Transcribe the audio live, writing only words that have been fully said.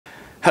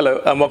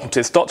Hello and welcome to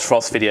this Dr.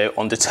 Frost video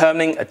on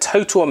determining a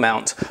total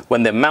amount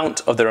when the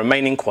amount of the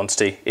remaining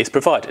quantity is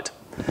provided.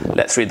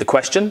 Let's read the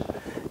question.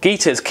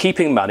 Geeta is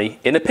keeping money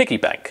in a piggy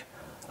bank.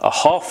 A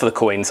half of the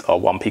coins are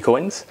 1p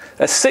coins,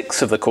 a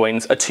sixth of the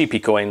coins are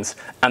 2p coins,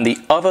 and the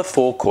other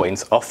 4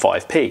 coins are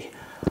 5p.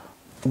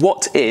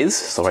 What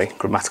is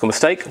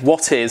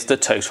the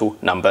total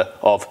number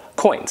of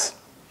coins?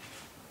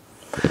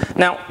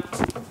 Now,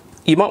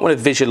 you might want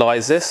to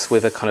visualize this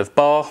with a kind of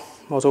bar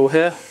model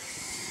here.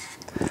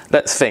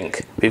 Let's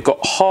think. We've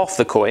got half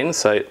the coins,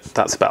 so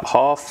that's about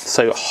half.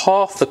 So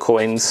half the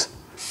coins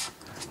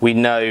we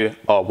know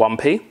are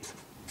 1p.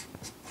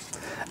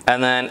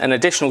 And then an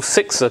additional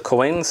sixth of the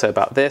coins, so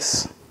about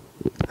this,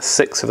 a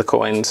sixth of the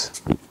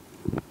coins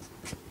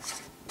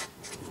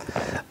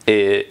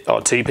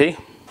are 2p.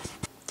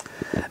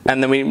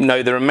 And then we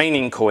know the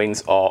remaining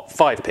coins are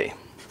 5p.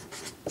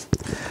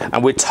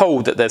 And we're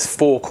told that there's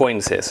 4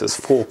 coins here, so there's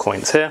 4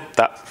 coins here.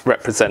 That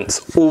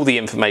represents all the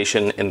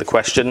information in the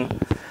question.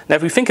 Now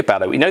if we think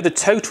about it, we know the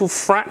total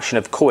fraction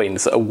of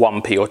coins that are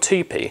 1p or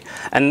 2p,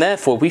 and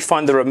therefore we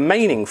find the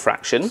remaining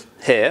fraction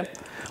here.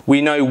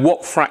 We know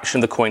what fraction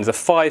of the coins are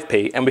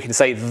 5p, and we can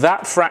say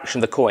that fraction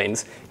of the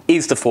coins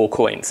is the 4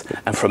 coins,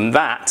 and from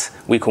that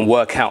we can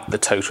work out the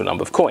total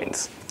number of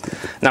coins.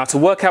 Now to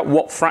work out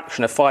what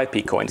fraction of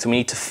 5p coins, we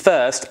need to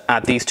first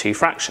add these 2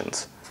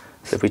 fractions.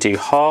 So if we do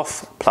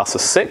half plus a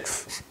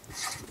sixth,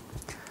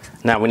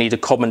 now we need a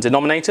common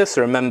denominator,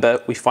 so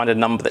remember we find a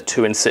number that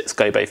 2 and 6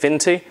 go both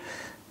into.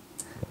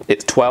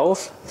 It's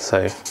 12,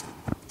 so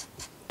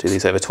do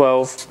these over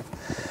 12.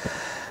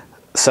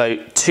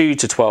 So 2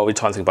 to 12 we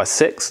times by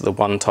 6, so the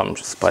 1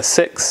 times by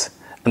 6,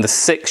 and the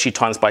 6 you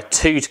times by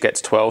 2 to get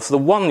to 12, so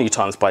the 1 you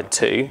times by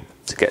 2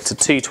 to get to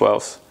 2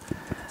 twelfths,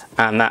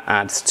 and that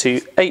adds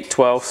to 8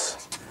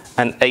 twelfths,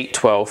 and 8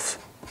 twelfths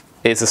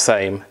is the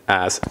same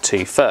as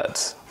 2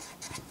 thirds.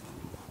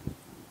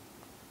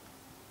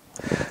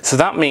 So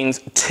that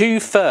means 2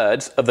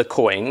 thirds of the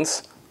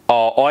coins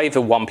are either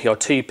 1p or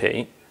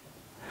 2p.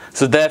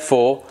 So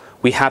therefore,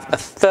 we have a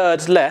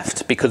third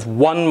left because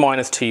 1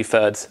 minus 2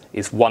 thirds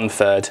is 1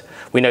 third.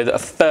 We know that a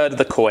third of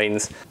the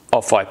coins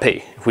are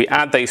 5p. If we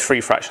add those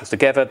 3 fractions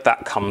together,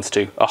 that comes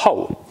to a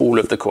whole, all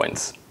of the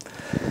coins.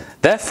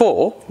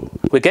 Therefore,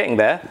 we're getting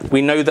there.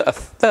 We know that a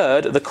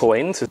third of the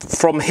coins,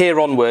 from here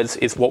onwards,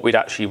 is what we'd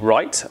actually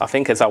write, I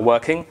think, as our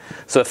working.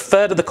 So a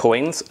third of the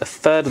coins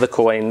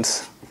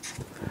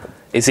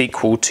is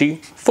equal to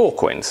 4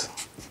 coins.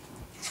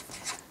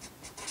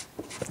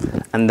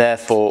 And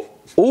therefore,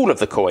 all of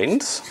the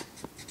coins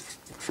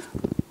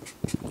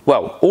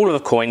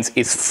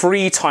is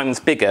 3 times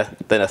bigger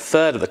than a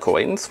third of the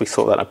coins. We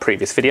saw that in a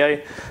previous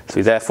video. So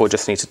we therefore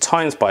just need to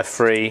times by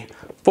 3.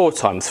 4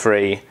 times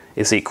 3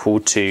 is equal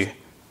to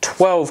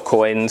 12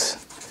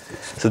 coins.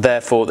 So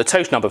therefore, the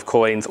total number of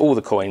coins, all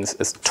the coins,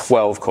 is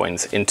 12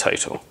 coins in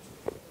total.